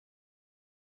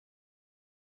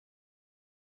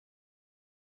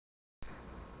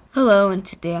Hello, and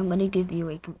today I'm going to give you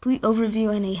a complete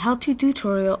overview and a how-to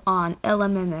tutorial on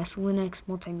LMMS Linux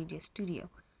Multimedia Studio.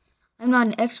 I'm not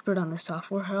an expert on this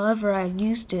software, however I've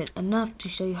used it enough to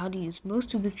show you how to use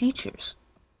most of the features.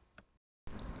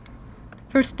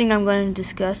 First thing I'm going to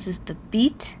discuss is the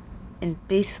Beat and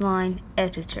Bassline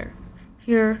Editor.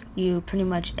 Here you pretty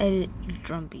much edit your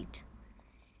drum beat.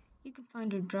 You can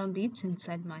find your drum beats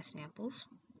inside my samples.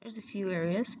 There's a few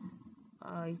areas.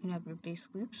 You can have your bass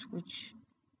loops, which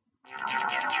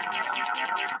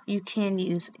you can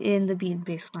use in the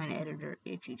Beat+Bassline-Editor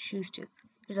if you choose to.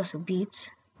 There's also beats,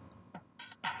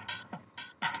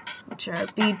 which are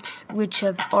beats which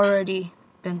have already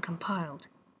been compiled.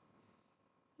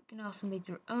 You can also make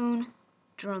your own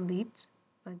drum beats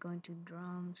by going to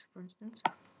drums, for instance.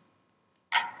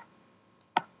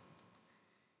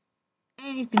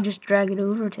 And you can just drag it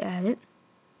over to add it,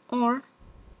 or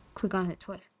click on it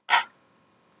twice.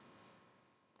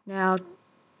 Now,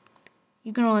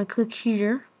 you can only click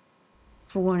here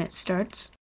for when it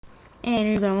starts. And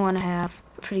you're going to want to have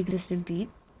a pretty consistent beat.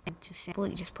 And to sample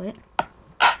it, you just play it.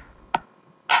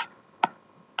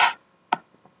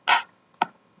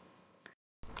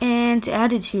 And to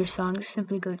add it to your song, just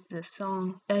simply go to the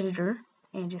song editor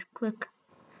and just click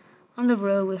on the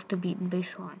row with the beat and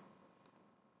bass line.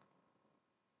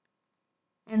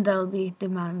 And that'll be the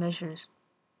amount of measures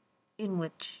in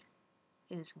which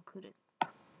it is included.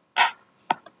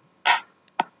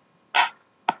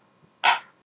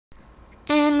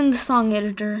 And in the song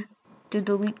editor, to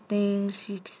delete things,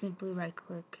 you can simply right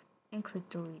click and click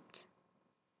delete.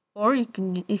 Or you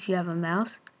can, if you have a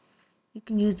mouse, you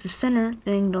can use the center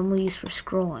thing normally used for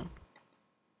scrolling.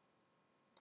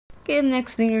 Okay, the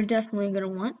next thing you're definitely going to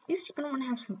want is you're going to want to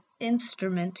have some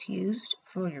instruments used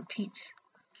for your piece.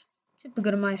 Simply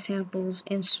go to My Samples,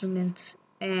 Instruments,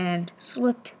 and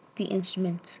select the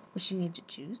instruments which you need to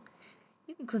choose.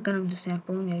 You can click on them to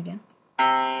sample them yet again.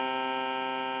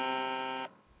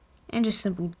 And just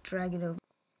simply drag it over.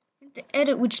 And to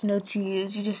edit which notes you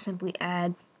use, you just simply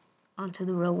add onto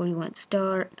the row where you want to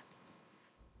start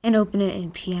and open it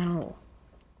in piano roll.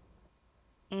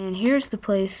 And here's the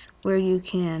place where you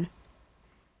can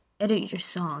edit your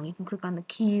song. You can click on the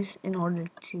keys in order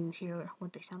to hear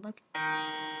what they sound like.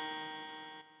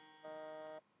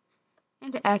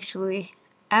 And to actually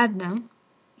add them,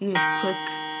 you just click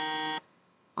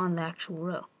on the actual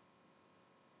row.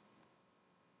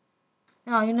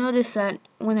 Now you notice that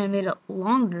when I made it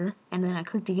longer and then I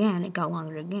clicked again, it got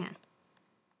longer again.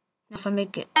 Now if I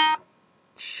make it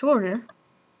shorter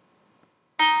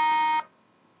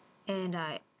and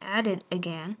I add it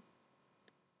again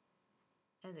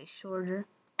as a shorter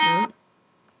note.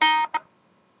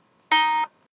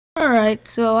 Alright,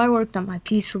 so I worked on my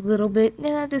piece a little bit.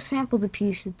 To sample the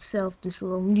piece itself, this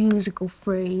little musical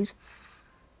phrase,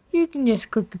 you can just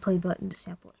click the play button to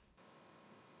sample it.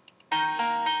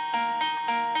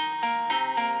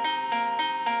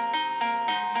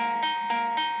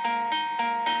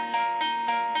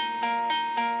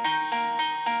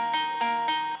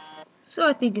 So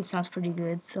I think it sounds pretty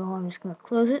good, so I'm just going to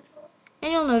close it.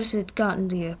 And you'll notice it's gotten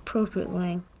the appropriate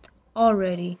length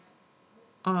already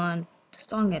on the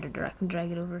song editor. I can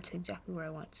drag it over to exactly where I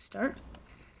want it to start.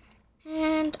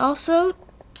 And also,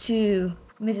 to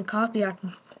make a copy, I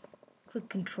can click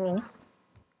Control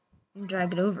and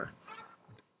drag it over.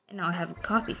 And now I have a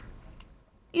copy.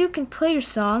 You can play your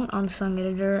song on the song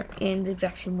editor in the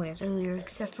exact same way as earlier,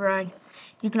 except for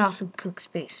you can also click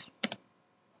space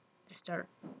to start.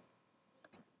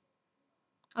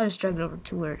 I'll just drag it over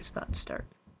to where it's about to start.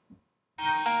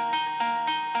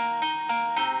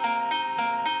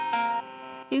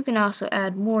 You can also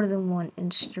add more than one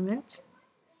instrument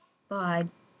by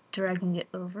dragging it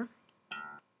over.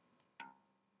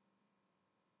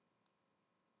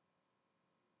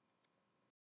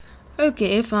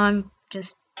 Okay, if I'm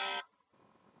just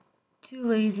too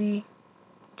lazy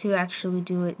to actually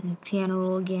do it in piano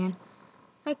roll again,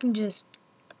 I can just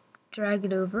drag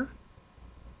it over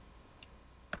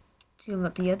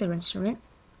to the other instrument,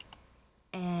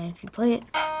 and if you play it,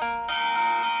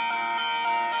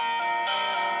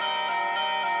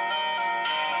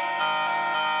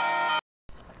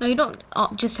 now you don't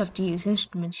just have to use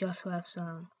instruments, you also have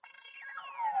some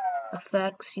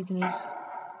effects you can use.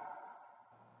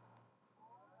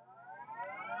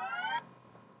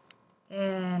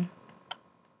 And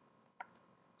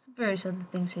some various other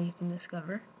things that you can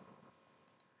discover.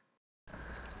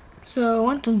 So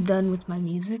once I'm done with my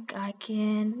music, I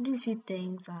can do a few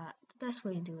things. The best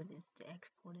way to do it is to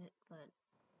export it, but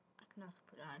I can also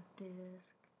put it on a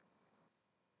disk.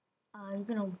 You're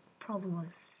gonna probably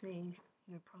want to save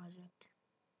your project,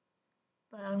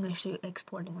 but I'm gonna show you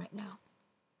exporting right now.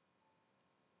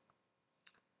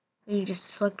 You just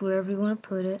select wherever you want to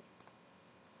put it,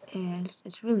 and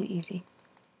it's really easy.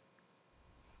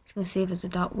 It's going to save as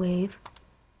a .wave,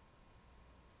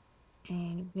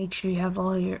 and make sure you have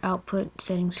all your output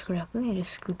settings correctly, and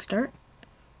just click start,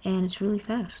 and it's really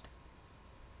fast.